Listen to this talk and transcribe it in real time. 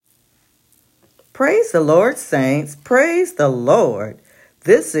Praise the Lord, saints. Praise the Lord.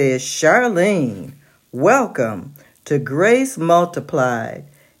 This is Charlene. Welcome to Grace Multiplied,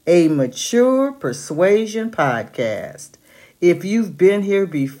 a mature persuasion podcast. If you've been here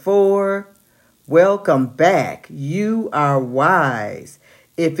before, welcome back. You are wise.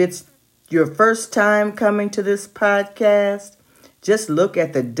 If it's your first time coming to this podcast, just look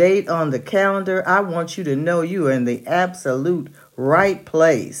at the date on the calendar. I want you to know you are in the absolute right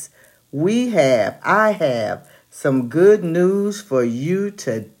place. I have some good news for you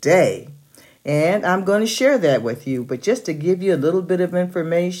today. And I'm going to share that with you. But just to give you a little bit of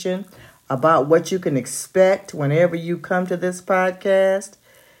information about what you can expect whenever you come to this podcast,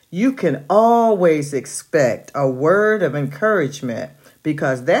 you can always expect a word of encouragement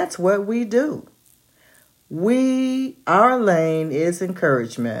because that's what we do. Our lane is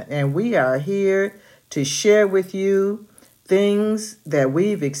encouragement, and we are here to share with you things that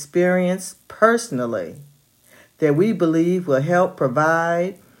we've experienced personally that we believe will help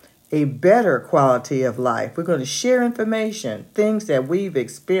provide a better quality of life. We're going to share information, things that we've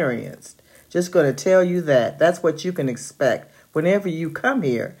experienced. Just going to tell you that. That's what you can expect. Whenever you come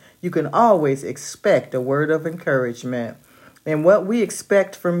here, you can always expect a word of encouragement. And what we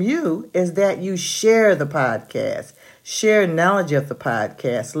expect from you is that you share the podcast, share knowledge of the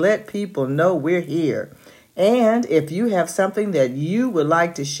podcast, let people know we're here. And if you have something that you would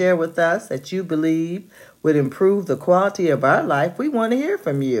like to share with us that you believe would improve the quality of our life, we want to hear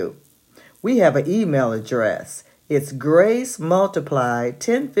from you. We have an email address. It's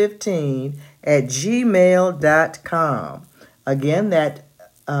gracemultiplied1015@gmail.com. Again, that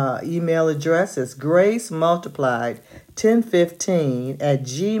email address is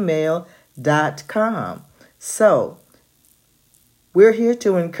gracemultiplied1015@gmail.com. So, we're here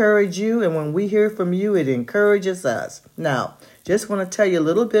to encourage you, and when we hear from you, it encourages us. Now, just want to tell you a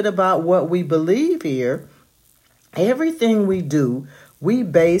little bit about what we believe here. Everything we do, we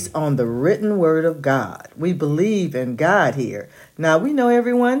base on the written word of God. We believe in God here. Now, we know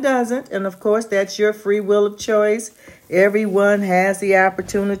everyone doesn't, and of course, that's your free will of choice. Everyone has the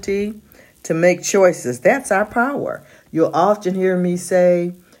opportunity to make choices. That's our power. You'll often hear me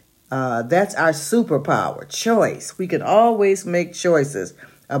say, that's our superpower, choice. We can always make choices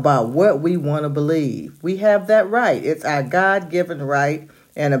about what we want to believe. We have that right. It's our God-given right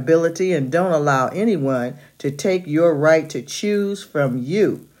and ability, and don't allow anyone to take your right to choose from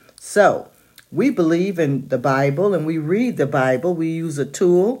you. So, we believe in the Bible and we read the Bible. We use a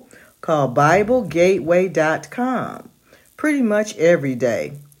tool called BibleGateway.com pretty much every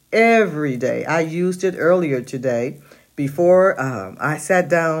day. Every day. I used it earlier today before I sat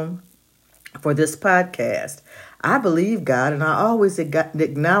down for this podcast. I believe God, and I always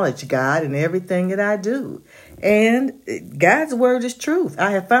acknowledge God in everything that I do. And God's word is truth.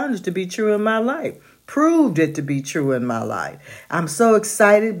 I have found it to be true in my life, proved it to be true in my life. I'm so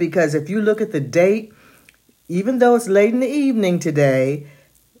excited because if you look at the date, even though it's late in the evening today,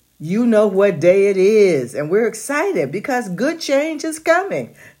 you know what day it is. And we're excited because good change is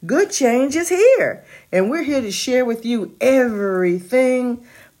coming. Good change is here. And we're here to share with you everything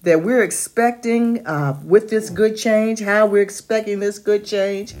that we're expecting with this good change, how we're expecting this good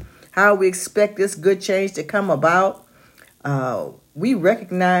change, how we expect this good change to come about. We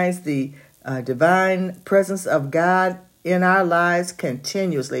recognize the divine presence of God in our lives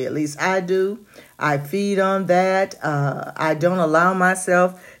continuously. At least I do. I feed on that. I don't allow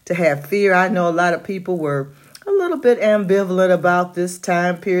myself to have fear. I know a lot of people were a little bit ambivalent about this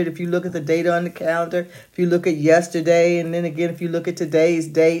time period. If you look at the date on the calendar, if you look at yesterday, and then again, if you look at today's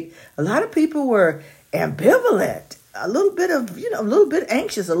date, a lot of people were ambivalent, a little bit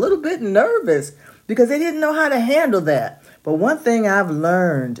anxious, a little bit nervous because they didn't know how to handle that. But one thing I've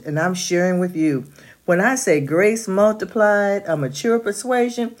learned, and I'm sharing with you, when I say grace multiplied, a mature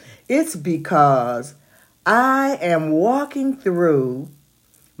persuasion, it's because I am walking through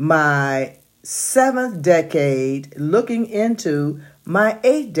my 7th decade, looking into my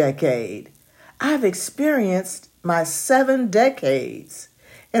 8th decade. I've experienced my 7 decades,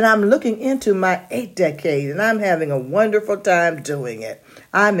 and I'm looking into my 8th decade, and I'm having a wonderful time doing it.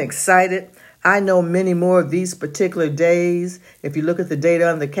 I'm excited. I know many more of these particular days. If you look at the date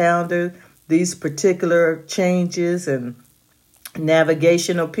on the calendar, these particular changes and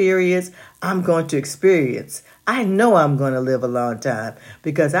navigational periods, I'm going to experience. I know I'm going to live a long time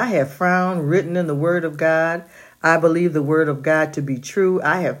because I have found written in the Word of God. I believe the Word of God to be true.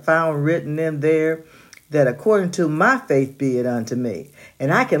 I have found written in there that according to my faith be it unto me.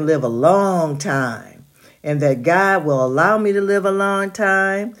 And I can live a long time. And that God will allow me to live a long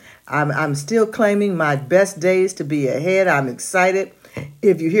time. I'm still claiming my best days to be ahead. I'm excited.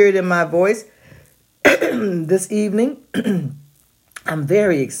 If you hear it in my voice, this evening, I'm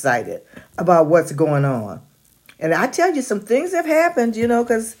very excited about what's going on. And I tell you, some things have happened,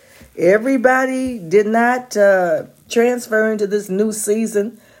 because everybody did not transfer into this new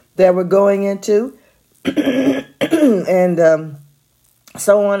season that we're going into. And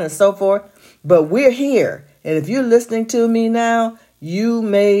so on and so forth. But we're here. And if you're listening to me now, you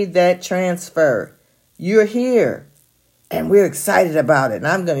made that transfer. You're here. And we're excited about it. And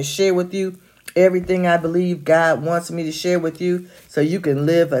I'm going to share with you everything I believe God wants me to share with you so you can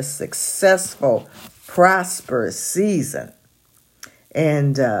live a successful, prosperous season.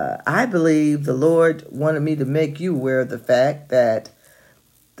 And I believe the Lord wanted me to make you aware of the fact that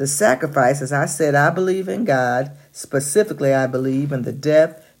the sacrifice, as I said, I believe in God. Specifically, I believe in the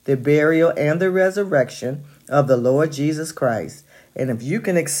death, the burial, and the resurrection of the Lord Jesus Christ. And if you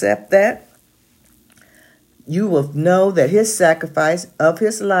can accept that, you will know that his sacrifice of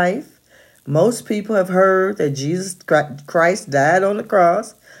his life, most people have heard that Jesus Christ died on the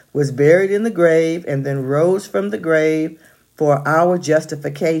cross, was buried in the grave, and then rose from the grave for our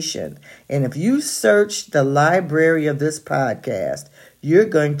justification. And if you search the library of this podcast, you're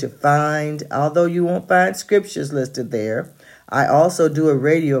going to find, although you won't find scriptures listed there, I also do a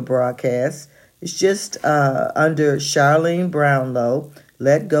radio broadcast. It's just under Charlene Brownlow,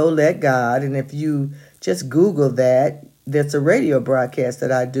 Let Go, Let God. And if you just Google that, there's a radio broadcast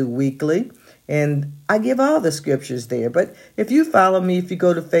that I do weekly. And I give all the scriptures there. But if you follow me, if you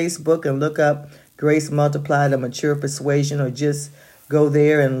go to Facebook and look up Grace Multiplied, a Mature Persuasion, or just go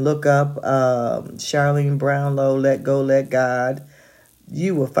there and look up Charlene Brownlow, Let Go, Let God,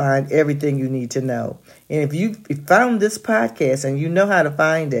 you will find everything you need to know. And if you found this podcast and you know how to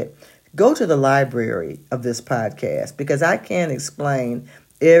find it, go to the library of this podcast, because I can't explain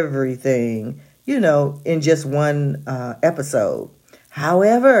everything, in just one episode.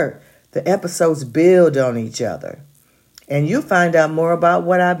 However, the episodes build on each other. And you'll find out more about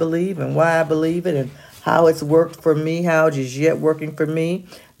what I believe and why I believe it and how it's worked for me, how it is yet working for me.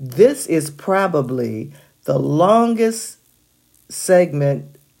 This is probably the longest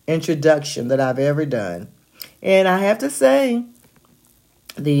segment introduction that I've ever done. And I have to say,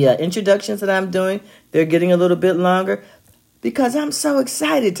 the introductions that I'm doing, they're getting a little bit longer because I'm so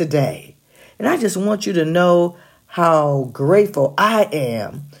excited today. And I just want you to know how grateful I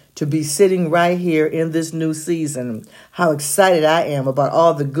am to be sitting right here in this new season, how excited I am about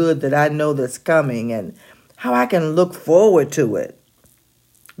all the good that I know that's coming and how I can look forward to it.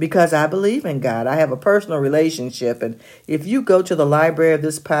 Because I believe in God. I have a personal relationship. And if you go to the library of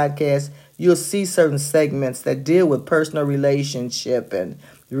this podcast, you'll see certain segments that deal with personal relationship and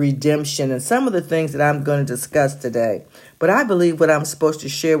redemption and some of the things that I'm going to discuss today. But I believe what I'm supposed to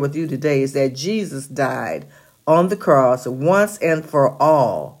share with you today is that Jesus died on the cross once and for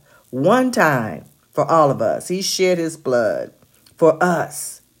all. One time for all of us. He shed his blood for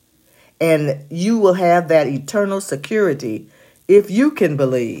us. And you will have that eternal security if you can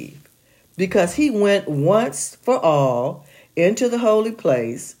believe, because he went once for all into the holy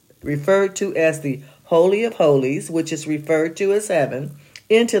place, referred to as the Holy of Holies, which is referred to as heaven,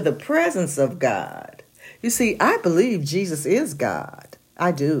 into the presence of God. You see, I believe Jesus is God.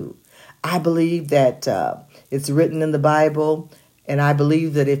 I do. I believe that it's written in the Bible, and I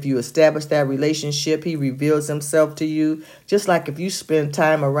believe that if you establish that relationship, he reveals himself to you. Just like if you spend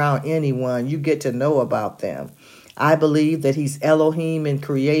time around anyone, you get to know about them. I believe that he's Elohim in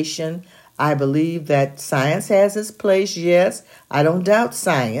creation. I believe that science has its place, yes. I don't doubt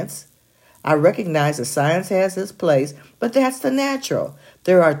science. I recognize that science has its place, but that's the natural.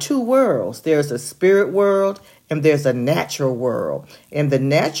 There are two worlds. There's a spirit world and there's a natural world. And the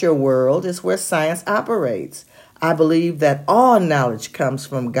natural world is where science operates. I believe that all knowledge comes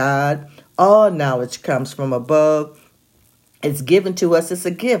from God. All knowledge comes from above. It's given to us as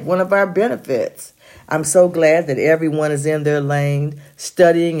a gift, one of our benefits. I'm so glad that everyone is in their lane,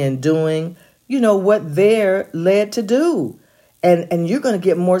 studying and doing, what they're led to do. And you're going to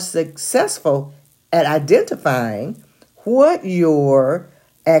get more successful at identifying what your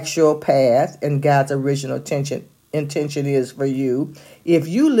actual path and God's original intention is for you. If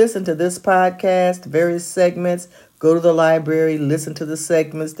you listen to this podcast, various segments, go to the library, listen to the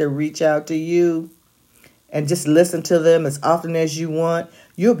segments that reach out to you, and just listen to them as often as you want,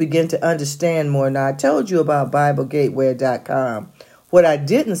 you'll begin to understand more. Now, I told you about BibleGateway.com. What I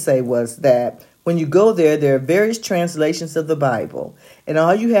didn't say was that when you go there, there are various translations of the Bible. And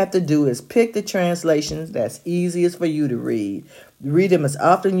all you have to do is pick the translations that's easiest for you to read. Read them as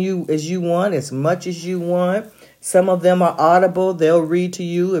often as you want, as much as you want. Some of them are audible. They'll read to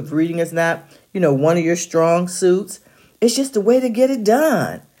you if reading is not, one of your strong suits. It's just a way to get it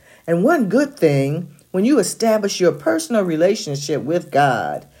done. And one good thing When you establish your personal relationship with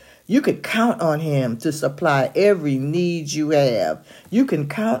God, you can count on him to supply every need you have. You can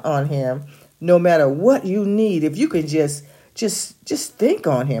count on him no matter what you need. If you can just think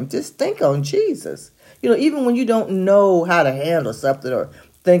on him, just think on Jesus. Even when you don't know how to handle something or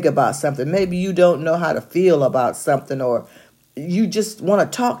think about something, maybe you don't know how to feel about something, or you just want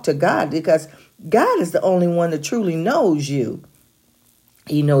to talk to God, because God is the only one that truly knows you.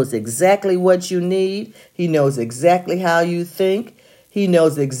 He knows exactly what you need. He knows exactly how you think. He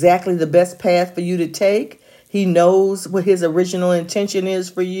knows exactly the best path for you to take. He knows what his original intention is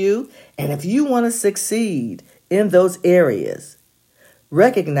for you. And if you want to succeed in those areas,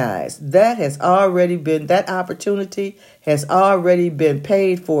 recognize that that opportunity has already been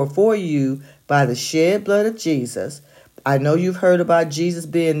paid for you by the shed blood of Jesus. I know you've heard about Jesus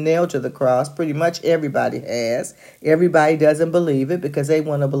being nailed to the cross. Pretty much everybody has. Everybody doesn't believe it because they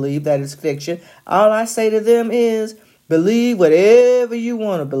want to believe that it's fiction. All I say to them is, believe whatever you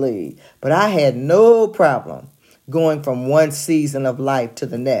want to believe. But I had no problem going from one season of life to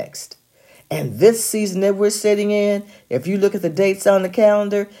the next. And this season that we're sitting in, if you look at the dates on the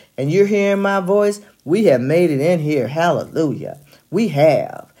calendar and you're hearing my voice, we have made it in here. Hallelujah. We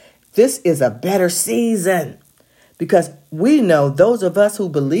have. This is a better season. Because we know those of us who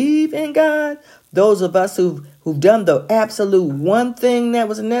believe in God, those of us who've done the absolute one thing that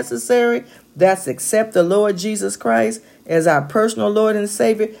was necessary, that's accept the Lord Jesus Christ as our personal Lord and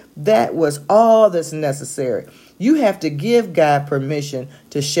Savior. That was all that's necessary. You have to give God permission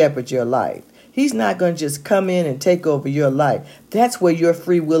to shepherd your life. He's not going to just come in and take over your life. That's where your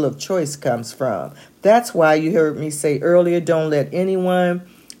free will of choice comes from. That's why you heard me say earlier, don't let anyone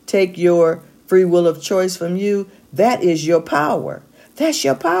take your free will of choice from you. That is your power. That's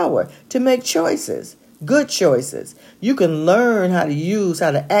your power to make choices, good choices. You can learn how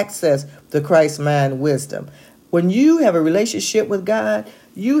to access the Christ mind wisdom. When you have a relationship with God,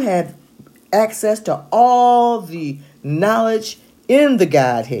 you have access to all the knowledge in the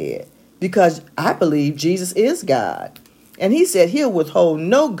Godhead, because I believe Jesus is God. And he said he'll withhold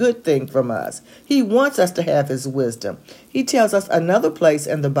no good thing from us. He wants us to have his wisdom. He tells us another place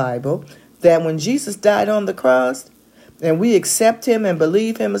in the Bible that when Jesus died on the cross and we accept him and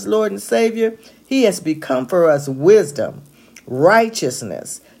believe him as Lord and Savior, he has become for us wisdom,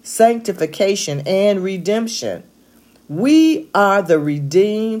 righteousness, sanctification, and redemption. We are the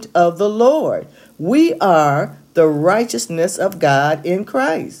redeemed of the Lord. We are the righteousness of God in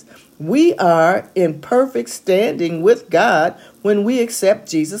Christ. We are in perfect standing with God when we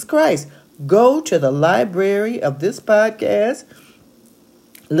accept Jesus Christ. Go to the library of this podcast.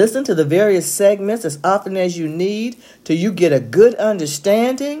 Listen to the various segments as often as you need till you get a good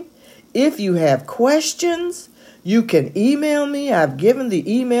understanding. If you have questions, you can email me. I've given the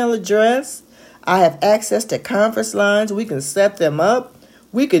email address. I have access to conference lines. We can set them up.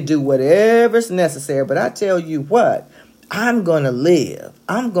 We could do whatever's necessary. But I tell you what, I'm going to live.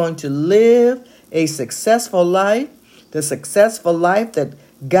 I'm going to live a successful life, the successful life that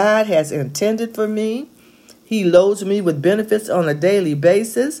God has intended for me. He loads me with benefits on a daily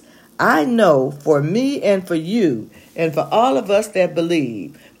basis. I know for me and for you and for all of us that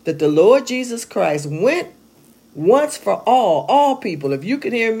believe that the Lord Jesus Christ went once for all people. If you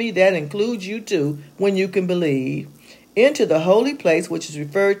can hear me, that includes you too, when you can believe, into the holy place, which is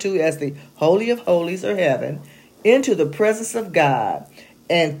referred to as the Holy of Holies or heaven, into the presence of God.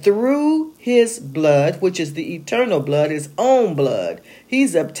 And through his blood, which is the eternal blood, his own blood,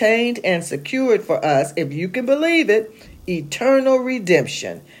 he's obtained and secured for us, if you can believe it, eternal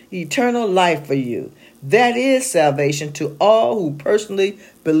redemption, eternal life for you. That is salvation to all who personally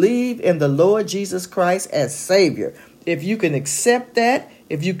believe in the Lord Jesus Christ as Savior. If you can accept that,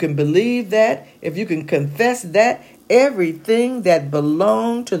 if you can believe that, if you can confess that, everything that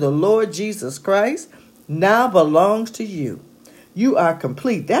belonged to the Lord Jesus Christ now belongs to you. You are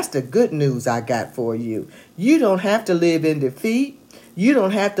complete. That's the good news I got for you. You don't have to live in defeat. You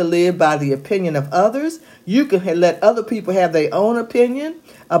don't have to live by the opinion of others. You can let other people have their own opinion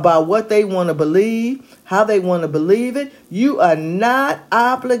about what they want to believe, how they want to believe it. You are not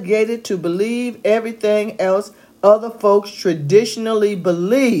obligated to believe everything else other folks traditionally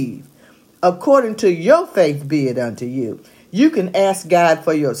believe. According to your faith be it unto you. You can ask God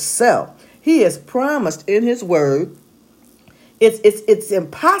for yourself. He has promised in his word. It's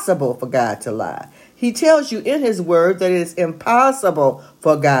impossible for God to lie. He tells you in his word that it is impossible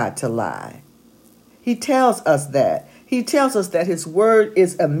for God to lie. He tells us that. He tells us that his word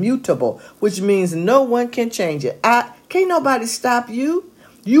is immutable, which means no one can change it. Can't nobody stop you.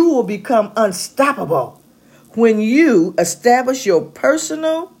 You will become unstoppable when you establish your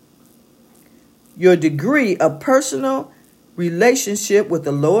personal your degree of personal relationship with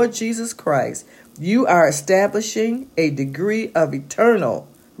the Lord Jesus Christ, you are establishing a degree of eternal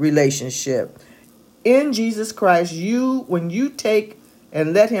relationship. In Jesus Christ, when you take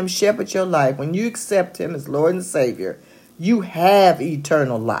and let him shepherd your life, when you accept him as Lord and Savior, you have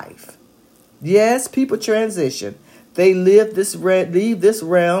eternal life. Yes, people transition. They leave this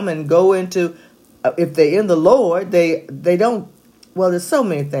realm and go into, if they're in the Lord, they don't, well, there's so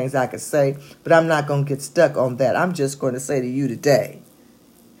many things I could say, but I'm not going to get stuck on that. I'm just going to say to you today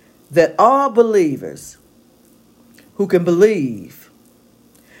that all believers who can believe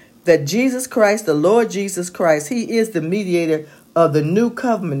that Jesus Christ, the Lord Jesus Christ, he is the mediator of the new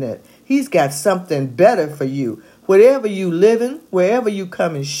covenant. He's got something better for you. Whatever you living, wherever you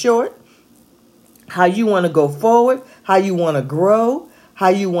coming short, how you want to go forward, how you want to grow, how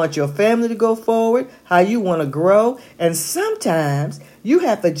you want your family to go forward, how you want to grow. And sometimes you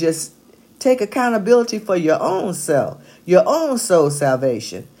have to just take accountability for your own self, your own soul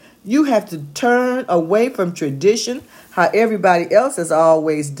salvation. You have to turn away from tradition, how everybody else has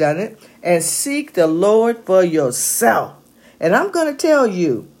always done it, and seek the Lord for yourself. And I'm going to tell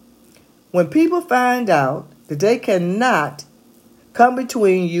you, when people find out that they cannot come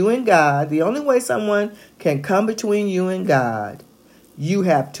between you and God, the only way someone can come between you and God, you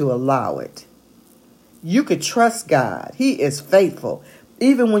have to allow it. You could trust God. He is faithful.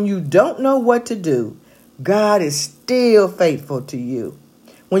 Even when you don't know what to do, God is still faithful to you.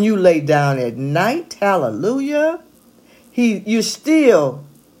 When you lay down at night, hallelujah, you're still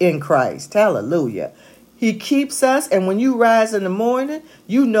in Christ, hallelujah. He keeps us, and when you rise in the morning,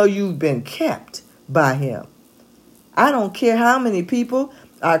 you know you've been kept by him. I don't care how many people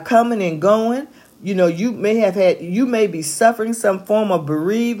are coming and going. You know, you may be suffering some form of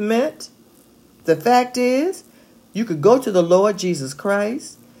bereavement. The fact is, you could go to the Lord Jesus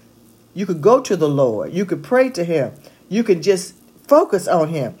Christ. You could go to the Lord. You could pray to him. You could just focus on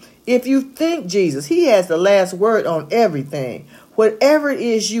him. If you think Jesus, he has the last word on everything. Whatever it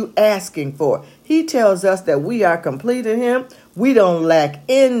is you asking for, he tells us that we are complete in him. We don't lack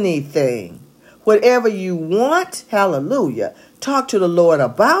anything. Whatever you want, hallelujah, talk to the Lord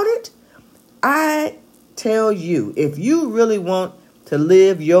about it. I tell you, if you really want to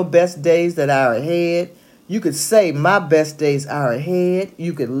live your best days that are ahead, you could say my best days are ahead.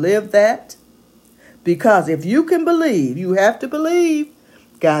 You could live that. Because if you can believe, you have to believe,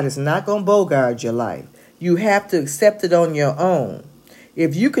 God is not going to bogart your life. You have to accept it on your own.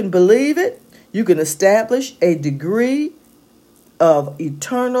 If you can believe it, you can establish a degree of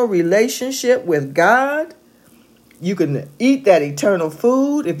eternal relationship with God. You can eat that eternal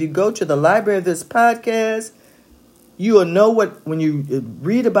food. If you go to the library of this podcast, you will know when you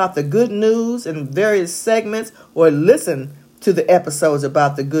read about the good news in various segments or listen to the episodes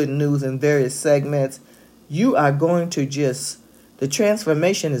about the good news in various segments, you are going to the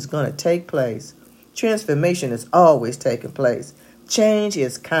transformation is going to take place. Transformation is always taking place. Change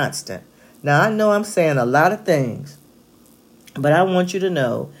is constant. Now, I know I'm saying a lot of things, but I want you to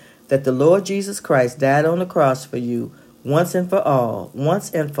know that the Lord Jesus Christ died on the cross for you once and for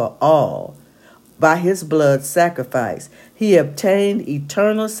all. By his blood sacrifice, he obtained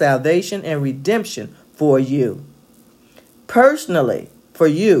eternal salvation and redemption for you. Personally, for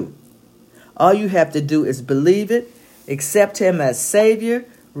you, all you have to do is believe it, accept him as Savior,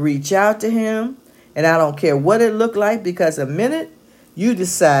 reach out to him, and I don't care what it looked like, because the minute you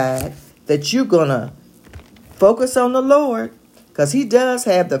decide that you're going to focus on the Lord, because he does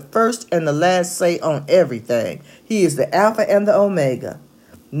have the first and the last say on everything. He is the Alpha and the Omega.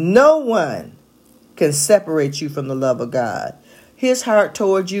 No one can separate you from the love of God. His heart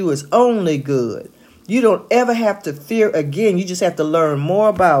towards you is only good. You don't ever have to fear again. You just have to learn more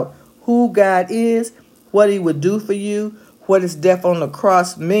about who God is, what he would do for you, what his death on the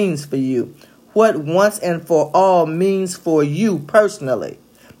cross means for you, what once and for all means for you personally.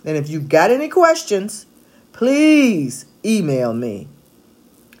 And if you've got any questions, please email me.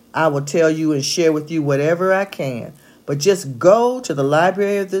 I will tell you and share with you whatever I can. But just go to the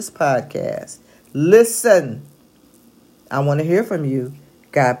library of this podcast. Listen. I want to hear from you.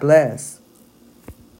 God bless.